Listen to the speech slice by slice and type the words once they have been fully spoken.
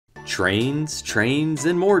Trains, trains,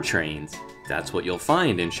 and more trains. That's what you'll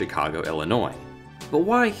find in Chicago, Illinois. But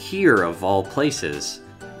why here of all places?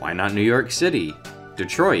 Why not New York City,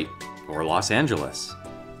 Detroit, or Los Angeles?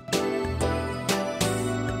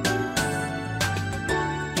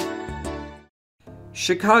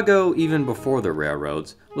 Chicago, even before the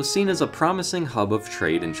railroads, was seen as a promising hub of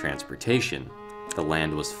trade and transportation. The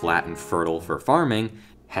land was flat and fertile for farming,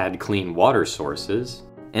 had clean water sources,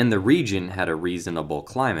 and the region had a reasonable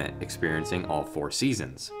climate, experiencing all 4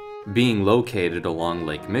 seasons. Being located along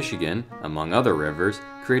Lake Michigan, among other rivers,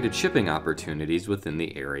 created shipping opportunities within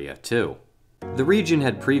the area too. The region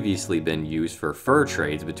had previously been used for fur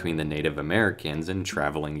trades between the Native Americans and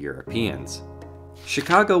traveling Europeans.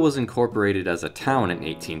 Chicago was incorporated as a town in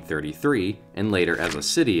 1833 and later as a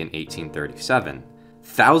city in 1837.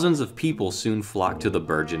 Thousands of people soon flocked to the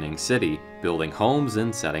burgeoning city, building homes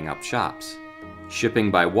and setting up shops.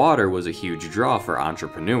 Shipping by water was a huge draw for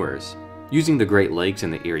entrepreneurs. Using the Great Lakes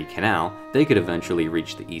and the Erie Canal, they could eventually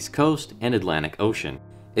reach the East Coast and Atlantic Ocean.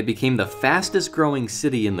 It became the fastest growing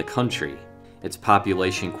city in the country. Its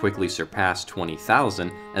population quickly surpassed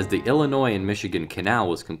 20,000 as the Illinois and Michigan Canal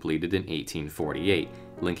was completed in 1848,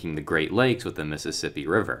 linking the Great Lakes with the Mississippi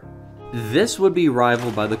River. This would be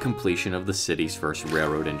rivaled by the completion of the city's first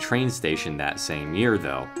railroad and train station that same year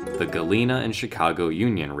though, the Galena and Chicago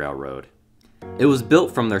Union Railroad. It was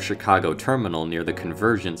built from their Chicago terminal near the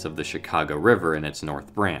convergence of the Chicago River in its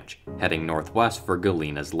north branch, heading northwest for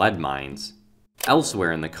Galena's lead mines.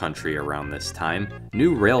 Elsewhere in the country around this time,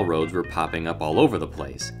 new railroads were popping up all over the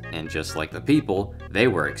place, and just like the people, they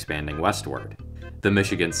were expanding westward. The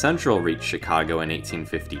Michigan Central reached Chicago in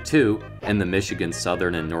 1852, and the Michigan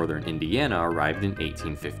Southern and Northern Indiana arrived in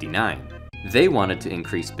 1859. They wanted to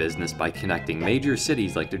increase business by connecting major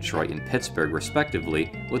cities like Detroit and Pittsburgh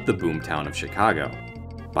respectively with the boomtown of Chicago.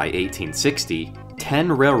 By 1860,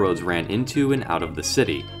 10 railroads ran into and out of the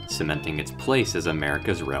city, cementing its place as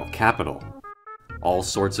America's rail capital. All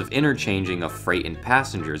sorts of interchanging of freight and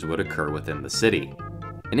passengers would occur within the city.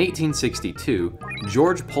 In 1862,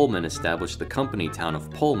 George Pullman established the company town of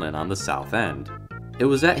Pullman on the South End. It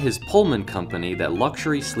was at his Pullman company that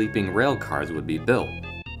luxury sleeping rail cars would be built.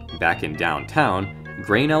 Back in downtown,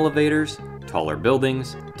 grain elevators, taller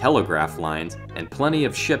buildings, telegraph lines, and plenty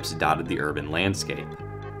of ships dotted the urban landscape.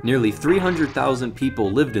 Nearly 300,000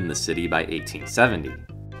 people lived in the city by 1870.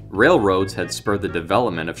 Railroads had spurred the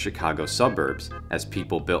development of Chicago's suburbs as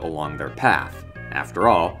people built along their path. After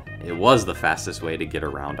all, it was the fastest way to get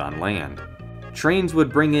around on land. Trains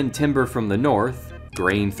would bring in timber from the north,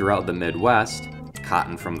 grain throughout the Midwest,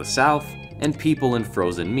 cotton from the south, and people and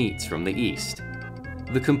frozen meats from the east.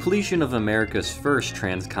 The completion of America's first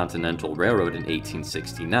transcontinental railroad in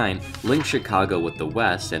 1869 linked Chicago with the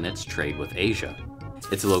West and its trade with Asia.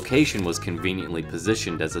 Its location was conveniently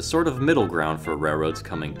positioned as a sort of middle ground for railroads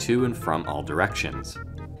coming to and from all directions.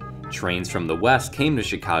 Trains from the West came to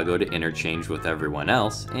Chicago to interchange with everyone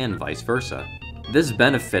else, and vice versa. This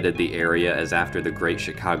benefited the area as after the Great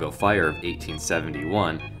Chicago Fire of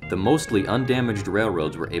 1871, the mostly undamaged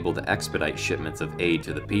railroads were able to expedite shipments of aid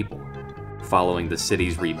to the people. Following the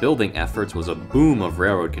city's rebuilding efforts was a boom of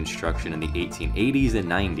railroad construction in the 1880s and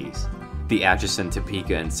 90s. The Atchison,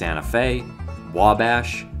 Topeka, and Santa Fe,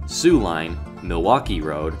 Wabash, Sioux Line, Milwaukee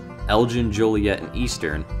Road, Elgin, Joliet, and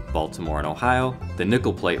Eastern, Baltimore and Ohio, the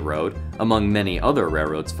Nickel Plate Road, among many other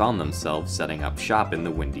railroads found themselves setting up shop in the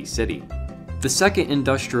Windy City. The Second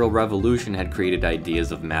Industrial Revolution had created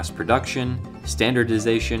ideas of mass production,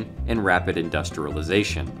 standardization, and rapid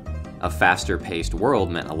industrialization. A faster-paced world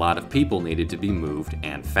meant a lot of people needed to be moved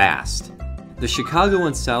and fast. The Chicago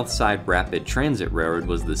and South Side Rapid Transit Railroad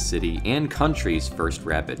was the city and country's first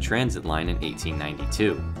rapid transit line in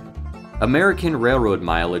 1892. American railroad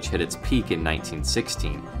mileage hit its peak in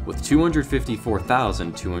 1916, with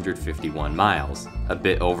 254,251 miles, a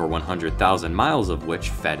bit over 100,000 miles of which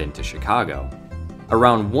fed into Chicago.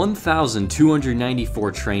 Around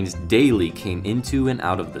 1,294 trains daily came into and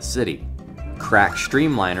out of the city. Crack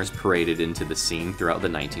streamliners paraded into the scene throughout the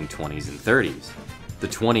 1920s and 30s. The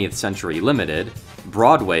 20th Century Limited,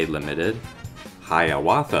 Broadway Limited,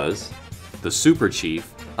 Hiawatha's, the Super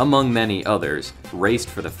Chief, among many others, raced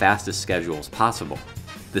for the fastest schedules possible.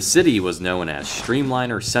 The city was known as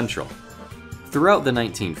Streamliner Central. Throughout the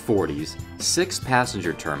 1940s, 6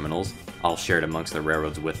 passenger terminals, all shared amongst the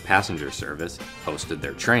railroads with passenger service, hosted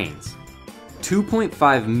their trains.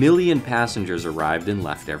 2.5 million passengers arrived and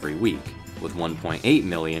left every week, with 1.8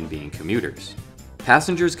 million being commuters.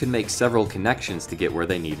 Passengers could make several connections to get where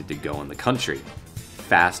they needed to go in the country.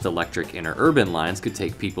 Fast electric interurban lines could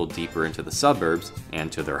take people deeper into the suburbs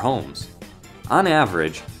and to their homes. On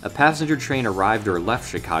average, a passenger train arrived or left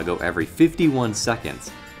Chicago every 51 seconds,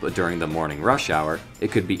 but during the morning rush hour, it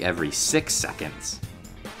could be every 6 seconds.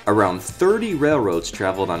 Around 30 railroads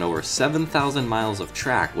traveled on over 7,000 miles of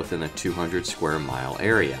track within a 200 square mile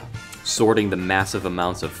area. Sorting the massive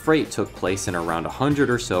amounts of freight took place in around 100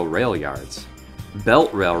 or so rail yards.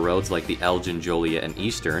 Belt railroads like the Elgin, Joliet, and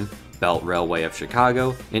Eastern, Belt Railway of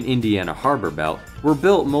Chicago, and Indiana Harbor Belt were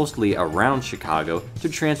built mostly around Chicago to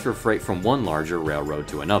transfer freight from one larger railroad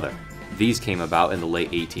to another. These came about in the late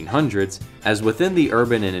 1800s, as within the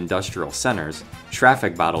urban and industrial centers,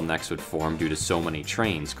 traffic bottlenecks would form due to so many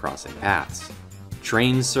trains crossing paths.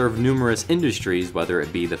 Trains served numerous industries, whether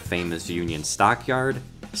it be the famous Union Stockyard,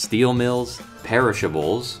 steel mills,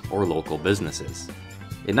 perishables, or local businesses.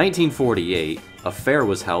 In 1948, a fair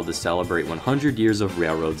was held to celebrate 100 years of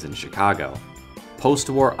railroads in Chicago.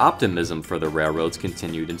 Post-war optimism for the railroads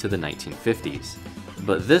continued into the 1950s,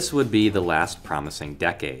 but this would be the last promising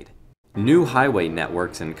decade. New highway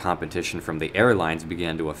networks and competition from the airlines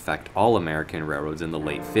began to affect all American railroads in the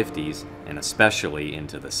late 50s, and especially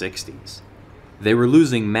into the 60s. They were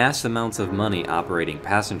losing mass amounts of money operating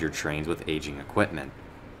passenger trains with aging equipment.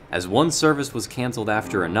 As one service was canceled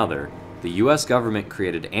after another, the US government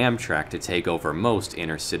created Amtrak to take over most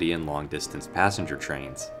inner-city and long-distance passenger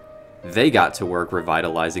trains. They got to work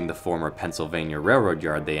revitalizing the former Pennsylvania Railroad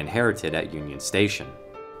yard they inherited at Union Station.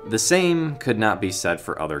 The same could not be said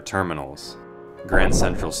for other terminals. Grand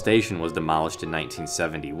Central Station was demolished in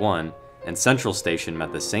 1971, and Central Station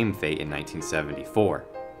met the same fate in 1974.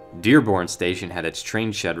 Dearborn Station had its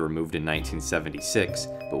train shed removed in 1976,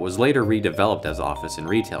 but was later redeveloped as office and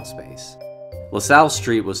retail space. LaSalle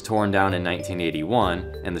Street was torn down in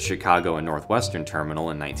 1981, and the Chicago and Northwestern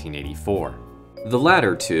Terminal in 1984. The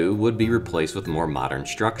latter two would be replaced with more modern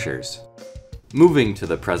structures. Moving to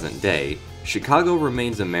the present day, Chicago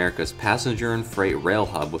remains America's passenger and freight rail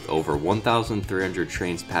hub with over 1,300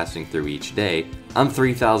 trains passing through each day on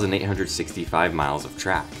 3,865 miles of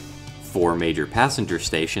track. 4 major passenger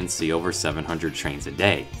stations see over 700 trains a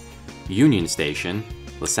day: Union Station,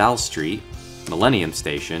 LaSalle Street, Millennium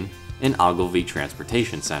Station, and Ogilvie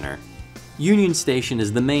Transportation Center. Union Station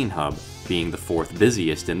is the main hub, being the 4th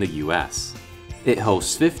busiest in the US. It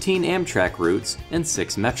hosts 15 Amtrak routes and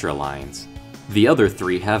 6 Metra lines. The other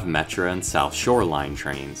 3 have Metra and South Shore Line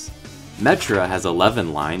trains. Metra has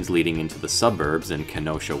 11 lines leading into the suburbs in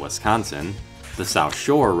Kenosha, Wisconsin. The South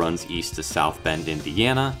Shore runs east to South Bend,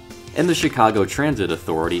 Indiana, and the Chicago Transit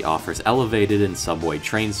Authority offers elevated and subway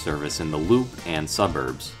train service in the Loop and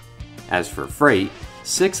suburbs. As for freight,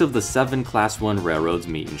 6 of the 7 Class 1 railroads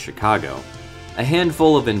meet in Chicago. A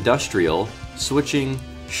handful of industrial, switching,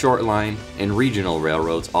 short line, and regional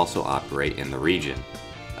railroads also operate in the region.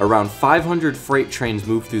 Around 500 freight trains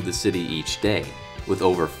move through the city each day, with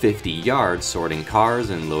over 50 yards sorting cars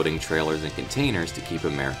and loading trailers and containers to keep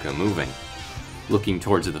America moving. Looking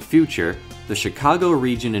towards the future, the Chicago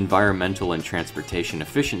Region Environmental and Transportation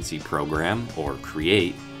Efficiency Program, or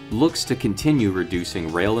CREATE, looks to continue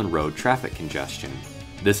reducing rail and road traffic congestion.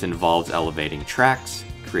 This involves elevating tracks,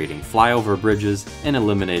 creating flyover bridges, and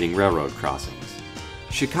eliminating railroad crossings.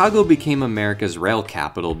 Chicago became America's rail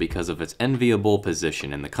capital because of its enviable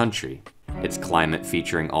position in the country. Its climate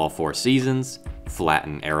featuring all 4 seasons, flat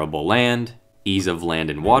and arable land, ease of land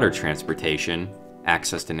and water transportation,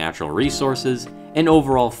 access to natural resources, and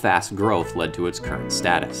overall fast growth led to its current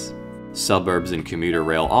status. Suburbs and commuter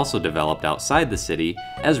rail also developed outside the city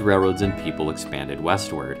as railroads and people expanded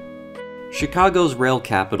westward. Chicago's rail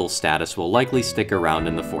capital status will likely stick around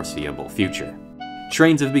in the foreseeable future.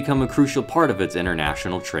 Trains have become a crucial part of its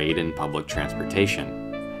international trade and public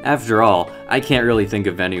transportation. After all, I can't really think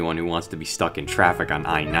of anyone who wants to be stuck in traffic on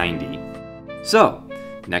I-90. So,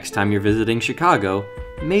 next time you're visiting Chicago,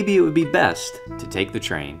 maybe it would be best to take the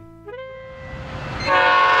train.